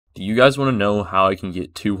Do you guys want to know how I can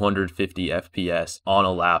get 250 FPS on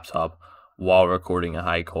a laptop while recording a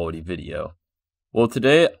high quality video? Well,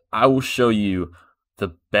 today I will show you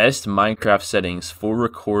the best Minecraft settings for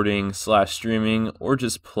recording / streaming or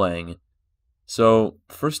just playing. So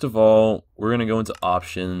first of all, we're going to go into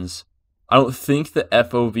options. I don't think the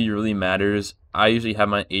FOV really matters. I usually have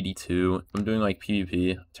mine 82. I'm doing like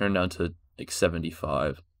PvP, turn down to like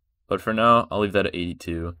 75. But for now, I'll leave that at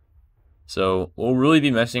 82. So we'll really be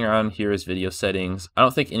messing around here as video settings. I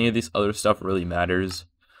don't think any of this other stuff really matters.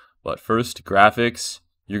 But first, graphics.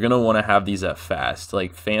 You're going to want to have these at fast.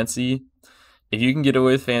 Like fancy, if you can get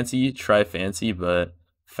away with fancy, try fancy, but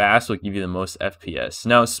fast will give you the most FPS.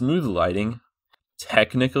 Now, smooth lighting,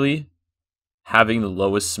 technically, having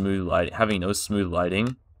no smooth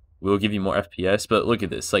lighting will give you more FPS, but look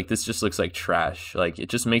at this. Like, this just looks like trash. Like, it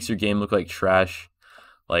just makes your game look like trash.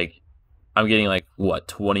 Like, I'm getting like, what,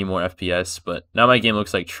 20 more FPS, but now my game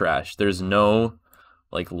looks like trash. There's no,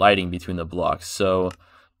 like, lighting between the blocks, so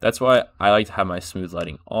that's why I like to have my smooth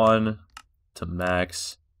lighting on to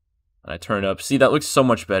max, and I turn it up. See, that looks so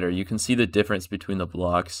much better. You can see the difference between the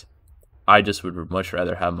blocks. I just would much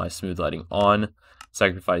rather have my smooth lighting on,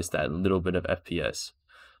 sacrifice that little bit of FPS.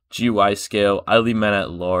 Gui Scale, I leave mine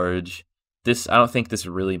at large. I don't think this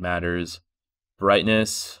really matters.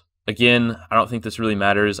 Brightness, again, I don't think this really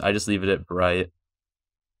matters. I just leave it at bright.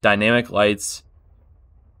 Dynamic lights,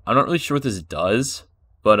 I'm not really sure what this does,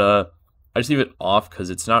 but I just leave it off because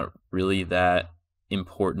it's not really that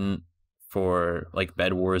important for like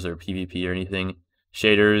Bed Wars or PvP or anything.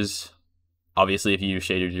 Shaders, obviously if you use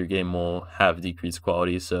shaders, your game will have decreased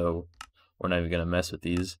quality, so we're not even going to mess with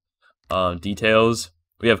these. Details,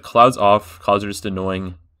 we have clouds off. Clouds are just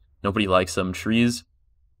annoying. Nobody likes them. Trees,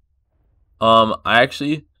 I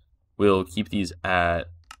actually will keep these at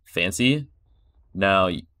fancy. Now,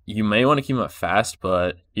 you may want to keep them at fast,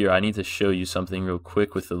 but here, I need to show you something real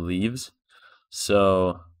quick with the leaves.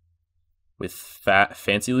 So, with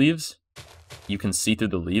fancy leaves, you can see through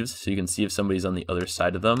the leaves, so you can see if somebody's on the other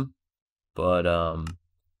side of them. But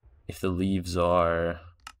if the leaves if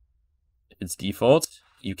it's default,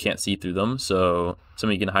 you can't see through them. So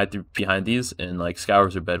somebody can hide behind these in like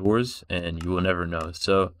Scours or Bed Wars, and you will never know.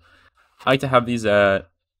 So I like to have these at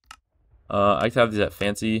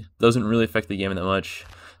fancy. Doesn't really affect the game that much.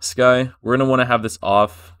 Sky, we're gonna want to have this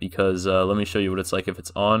off because let me show you what it's like if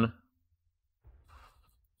it's on.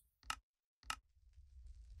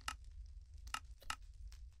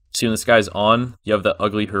 See, when the sky's on, you have that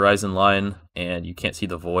ugly horizon line, and you can't see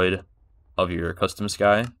the void of your custom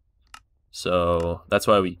sky. So that's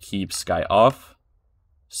why we keep sky off.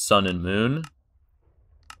 Sun and moon.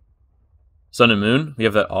 Sun and moon, we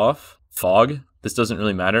have that off. Fog, this doesn't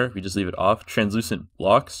really matter. We just leave it off. Translucent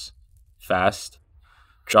blocks. Fast.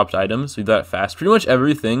 Dropped items, leave that fast. Pretty much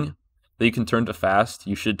everything that you can turn to fast,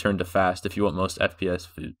 you should turn to fast if you want most FPS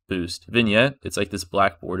boost. Vignette, it's like this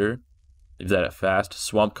black border. Leave that at fast.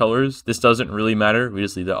 Swamp colors, this doesn't really matter. We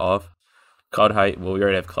just leave that off. Cloud height, well, we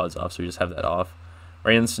already have clouds off, so we just have that off.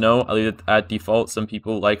 Rain and snow, I leave it at default. Some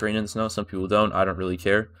people like rain and snow, some people don't. I don't really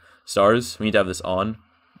care. Stars, we need to have this on,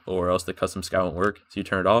 or else the custom sky won't work. So you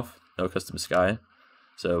turn it off, no custom sky.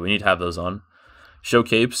 So we need to have those on. Show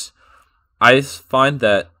capes, I find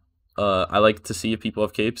that I like to see if people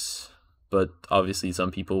have capes, but obviously some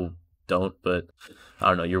people don't, but I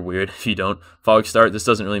don't know, you're weird if you don't. Fog start, this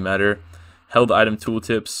doesn't really matter. Held item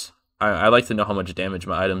tooltips, I like to know how much damage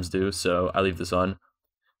my items do, so I leave this on.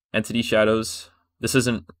 Entity shadows, this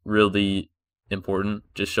isn't really important,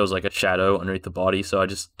 just shows like a shadow underneath the body, so I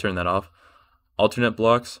just turn that off. Alternate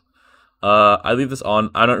blocks, I leave this on.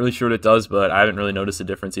 I'm not really sure what it does, but I haven't really noticed a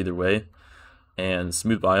difference either way. And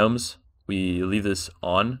smooth biomes, we leave this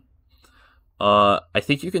on. I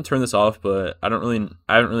think you can turn this off, but I haven't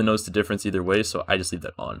really noticed the difference either way, so I just leave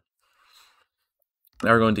that on. Now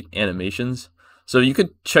we're going to animations. So you could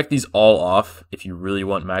check these all off if you really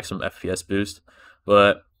want maximum FPS boost,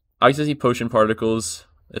 but I like to see potion particles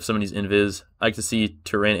if somebody's invis. I like to see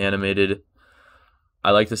terrain animated. I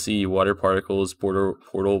like to see water particles,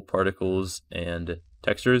 portal particles, and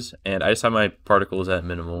textures, and I just have my particles at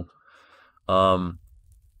minimal.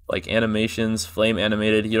 Like animations, flame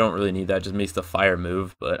animated, you don't really need that, just makes the fire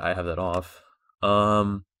move, but I have that off.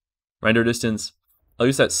 Render distance, I'll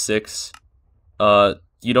use that 6.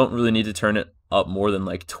 You don't really need to turn it up more than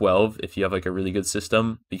like 12 if you have like a really good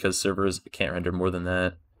system, because servers can't render more than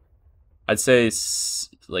that. I'd say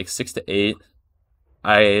like 6 to 8.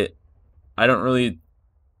 I don't really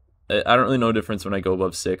know a difference when I go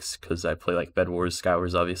above 6 because I play like Bed Wars, Sky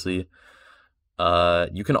Wars, obviously.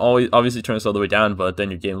 You can always obviously turn this all the way down, but then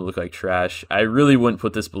your game will look like trash. I really wouldn't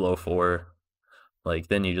put this below 4. Like,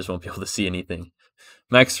 then you just won't be able to see anything.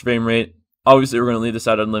 Max frame rate, obviously we're going to leave this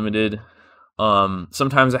at unlimited.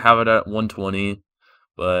 Sometimes I have it at 120,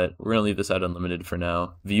 but we're going to leave this at unlimited for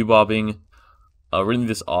now. View bobbing, we're going to leave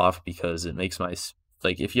this off because it makes my,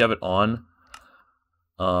 like, if you have it on,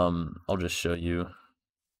 I'll just show you.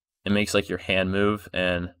 It makes like your hand move,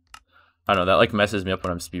 and I don't know, that like messes me up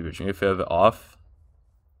when I'm speed bridging. If you have it off,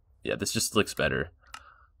 yeah, this just looks better.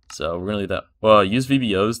 So we're gonna leave that. Well, use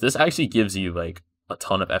VBOs. This actually gives you like a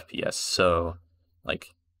ton of FPS. So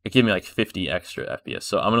like it gave me like 50 extra FPS.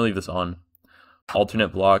 So I'm gonna leave this on. Alternate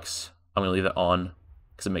blocks, I'm gonna leave it on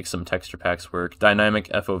because it makes some texture packs work. Dynamic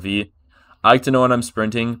FOV. I like to know when I'm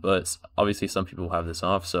sprinting, but obviously some people have this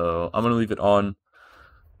off, so I'm gonna leave it on.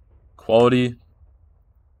 Quality.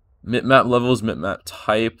 Mipmap levels, mipmap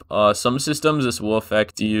type. Some systems this will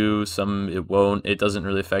affect you, some it won't. It doesn't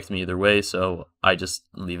really affect me either way, so I just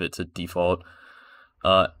leave it to default.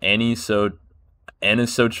 Anisotropic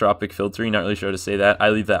Filtering, not really sure how to say that.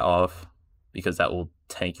 I leave that off because that will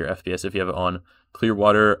tank your FPS if you have it on. Clear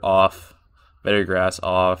water off. Better grass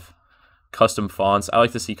off. Custom fonts. I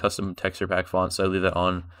like to see custom texture pack fonts, so I leave that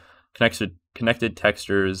on. Connected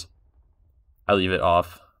textures. I leave it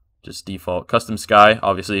off. Just default. Custom sky,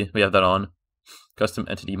 obviously, we have that on. Custom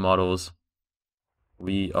entity models,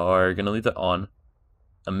 we are going to leave that on.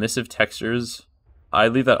 Emissive textures, I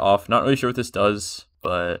leave that off. Not really sure what this does,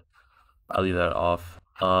 but I leave that off.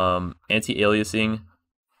 Anti-aliasing,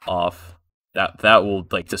 off. That will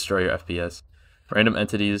like destroy your FPS. Random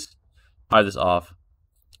entities, I have this off.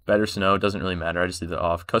 Better snow, doesn't really matter, I just leave that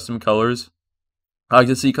off. Custom colors, I like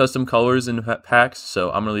to see custom colors in packs, so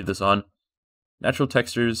I'm going to leave this on. Natural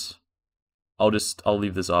textures, I'll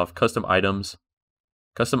leave this off. Custom items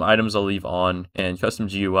I'll leave on, and custom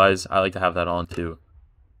GUIs, I like to have that on too.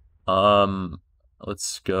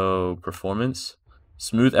 Let's go performance.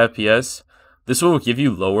 Smooth FPS. This will give you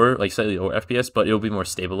lower, like slightly lower FPS, but it'll be more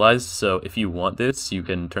stabilized. So if you want this, you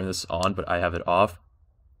can turn this on, but I have it off.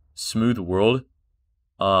 Smooth world,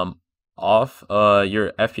 off.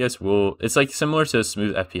 Your FPS will, it's like similar to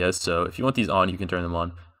smooth FPS. So if you want these on, you can turn them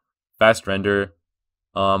on. Fast render,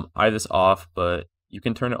 I have this off, but you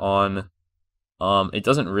can turn it on. It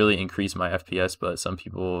doesn't really increase my FPS, but some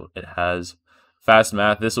people it has. Fast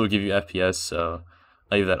math, this will give you FPS, so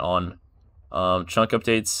I leave that on. Chunk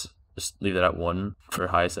updates, just leave that at 1 for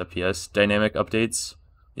highest FPS. Dynamic updates,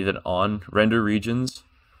 leave it on. Render regions,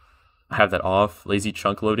 I have that off. Lazy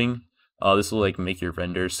chunk loading, this will like make your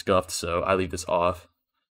render scuffed, so I leave this off.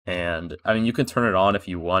 And I mean, you can turn it on if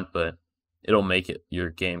you want, but it'll make your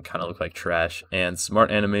game kind of look like trash. And smart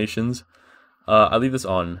animations, I leave this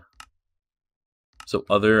on. So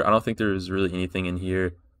other, I don't think there's really anything in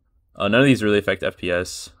here. None of these really affect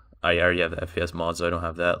FPS. I already have the FPS mod, so I don't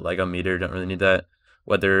have that. Lego meter, don't really need that.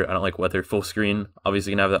 Weather, I don't like weather. Full screen,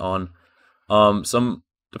 obviously you can have that on. Some,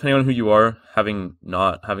 depending on who you are,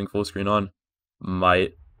 not having full screen on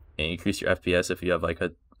might increase your FPS if you have like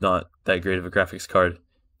a not that great of a graphics card.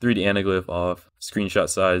 3D anaglyph off. Screenshot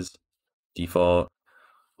size, default.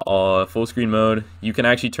 Full screen mode, you can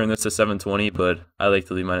actually turn this to 720, but I like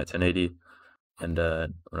to leave mine at 1080. And we're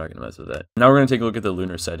not going to mess with that. Now we're going to take a look at the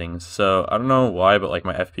Lunar settings. So I don't know why, but like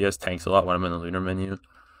my FPS tanks a lot when I'm in the Lunar menu.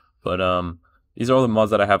 But these are all the mods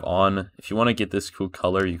that I have on. If you want to get this cool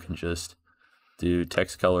color, you can just do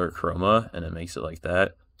text color chroma, and it makes it like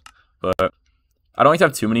that. But I don't like to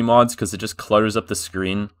have too many mods because it just clutters up the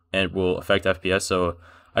screen and will affect FPS. So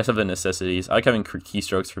I just have the necessities. I like having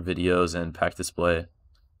keystrokes for videos and pack display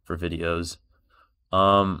for videos.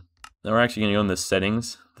 Then we're actually going to go in the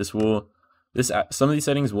settings. Some of these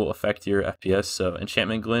settings will affect your FPS. So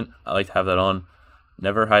enchantment glint, I like to have that on.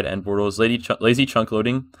 Never hide end portals. Lazy chunk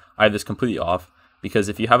loading, I have this completely off because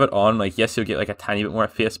if you have it on, like yes, you'll get like a tiny bit more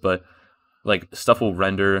FPS, but like stuff will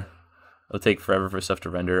render. It'll take forever for stuff to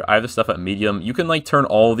render. I have this stuff at medium. You can like turn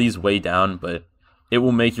all these way down, but it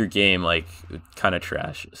will make your game like kind of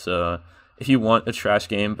trash. So if you want a trash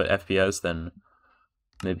game but FPS, then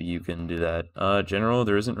maybe you can do that. General,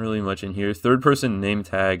 there isn't really much in here. Third person name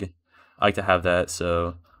tag, I like to have that,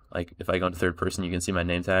 so like if I go into third person, you can see my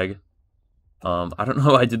name tag. I don't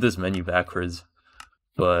know why I did this menu backwards,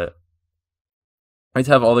 but I like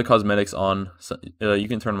to have all the cosmetics on. So, you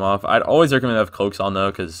can turn them off. I'd always recommend to have cloaks on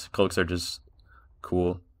though, because cloaks are just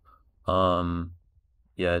cool.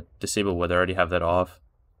 Yeah, disable weather, I already have that off.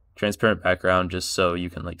 Transparent background, just so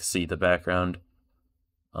you can like see the background.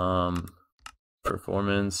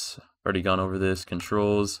 Performance, already gone over this.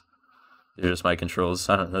 Controls, they're just my controls.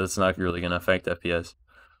 I don't know, it's not really gonna affect FPS.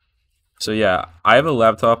 So yeah, I have a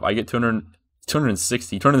laptop. I get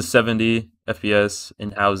 270 FPS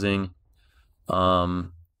in housing.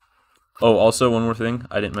 Oh, also one more thing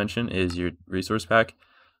I didn't mention is your resource pack.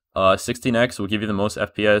 16x will give you the most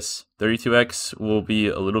FPS. 32x will be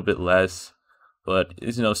a little bit less, but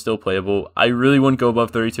is, you know, still playable. I really wouldn't go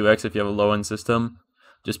above 32x if you have a low-end system,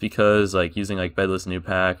 just because like using like bedless new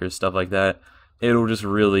pack or stuff like that, it'll just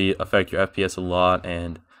really affect your FPS a lot,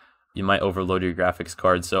 and you might overload your graphics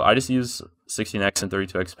card. So I just use 16x and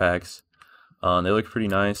 32x packs. They look pretty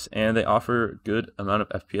nice, and they offer a good amount of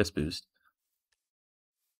FPS boost.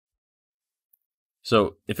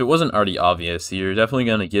 So if it wasn't already obvious, you're definitely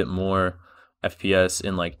going to get more FPS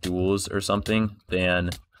in like duels or something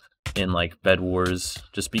than in like Bed Wars,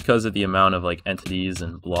 just because of the amount of like entities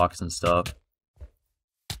and blocks and stuff.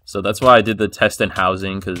 So that's why I did the test in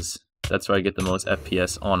housing, because that's where I get the most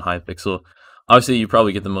FPS on Hypixel. Obviously, you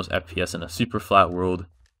probably get the most FPS in a super flat world,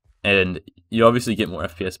 and you obviously get more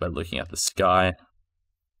FPS by looking at the sky.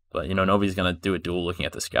 But you know, nobody's gonna do a duel looking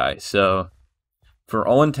at the sky. So for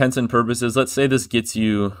all intents and purposes, let's say this gets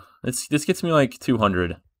you, this gets me like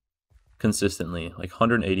 200 consistently, like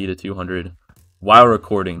 180 to 200 while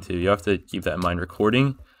recording too. You have to keep that in mind.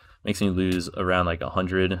 Recording makes me lose around like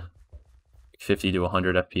 150 to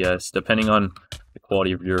 100 FPS, depending on the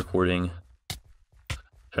quality of your recording.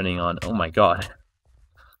 Depending on, oh my god,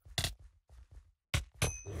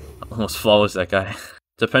 almost flawless that guy.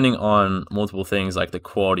 Depending on multiple things like the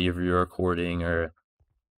quality of your recording, or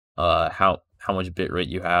how much bitrate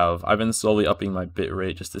you have. I've been slowly upping my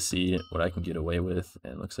bitrate just to see what I can get away with,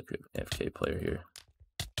 and it looks like we have an AFK player here.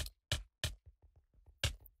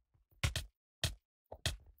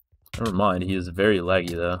 Never mind, he is very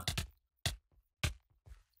laggy though.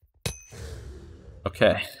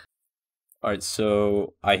 Okay. Alright,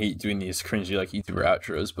 so I hate doing these cringy like YouTuber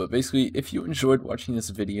outros, but basically, if you enjoyed watching this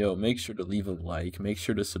video, make sure to leave a like, make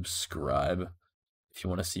sure to subscribe if you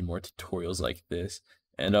want to see more tutorials like this.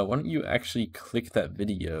 And why don't you actually click that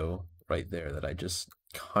video right there that I just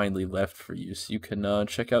kindly left for you, so you can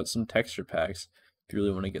check out some texture packs if you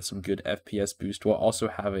really want to get some good FPS boost while also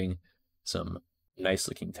having some nice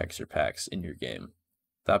looking texture packs in your game.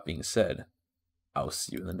 That being said, I'll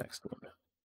see you in the next one.